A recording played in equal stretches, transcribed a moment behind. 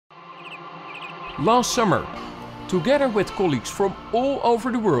Last summer, together with colleagues from all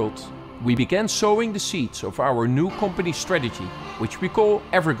over the world, we began sowing the seeds of our new company strategy, which we call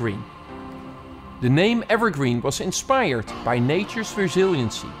EverGreen. The name EverGreen was inspired by nature's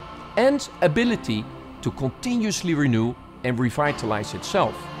resiliency and ability to continuously renew and revitalize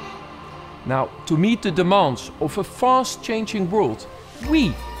itself. Now, to meet the demands of a fast-changing world,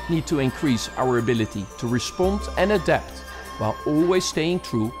 we need to increase our ability to respond and adapt while always staying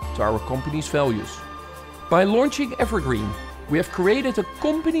true to our company's values. By launching EverGreen, we have created a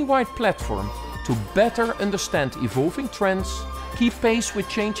company-wide platform to better understand evolving trends, keep pace with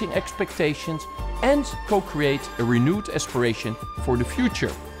changing expectations, and co-create a renewed aspiration for the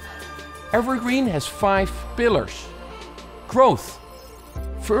future. EverGreen has 5 pillars. Growth.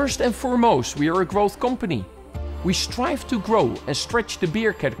 First and foremost, we are a growth company. We strive to grow and stretch the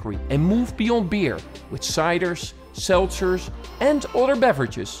beer category and move beyond beer with ciders, seltzers and other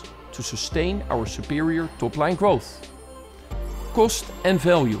beverages to sustain our superior top-line growth. Cost and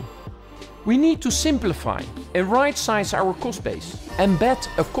value. We need to simplify and right-size our cost base, embed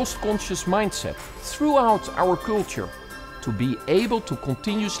a cost-conscious mindset throughout our culture to be able to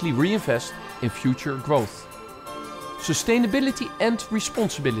continuously reinvest in future growth. Sustainability and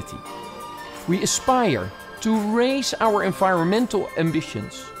responsibility. We aspire to raise our environmental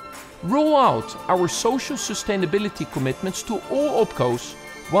ambitions, roll out our social sustainability commitments to all opcos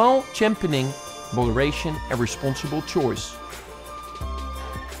while championing moderation and responsible choice.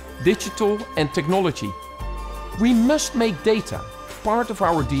 Digital and technology. We must make data part of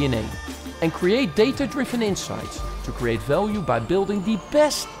our DNA and create data-driven insights to create value by building the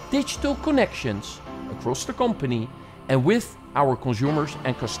best digital connections across the company and with our consumers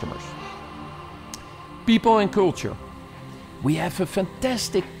and customers. People and culture. We have a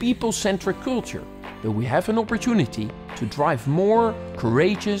fantastic people-centric culture, but we have an opportunity to drive more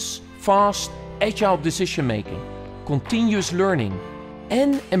courageous, fast, agile decision-making, continuous learning,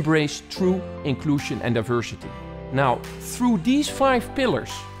 and embrace true inclusion and diversity. Now, through these 5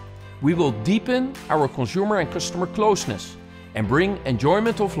 pillars, we will deepen our consumer and customer closeness and bring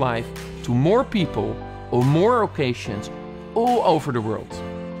enjoyment of life to more people on more occasions all over the world.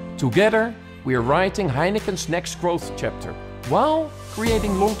 Together, we are writing Heineken's next growth chapter while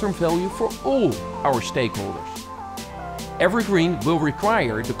creating long-term value for all our stakeholders. EverGreen will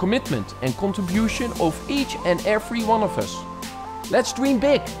require the commitment and contribution of each and every one of us. Let's dream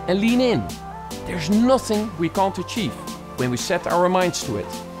big and lean in. There's nothing we can't achieve when we set our minds to it.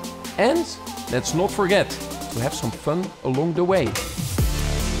 And let's not forget to have some fun along the way.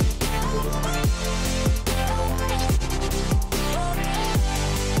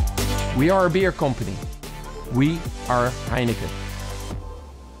 We are a beer company. We are Heineken.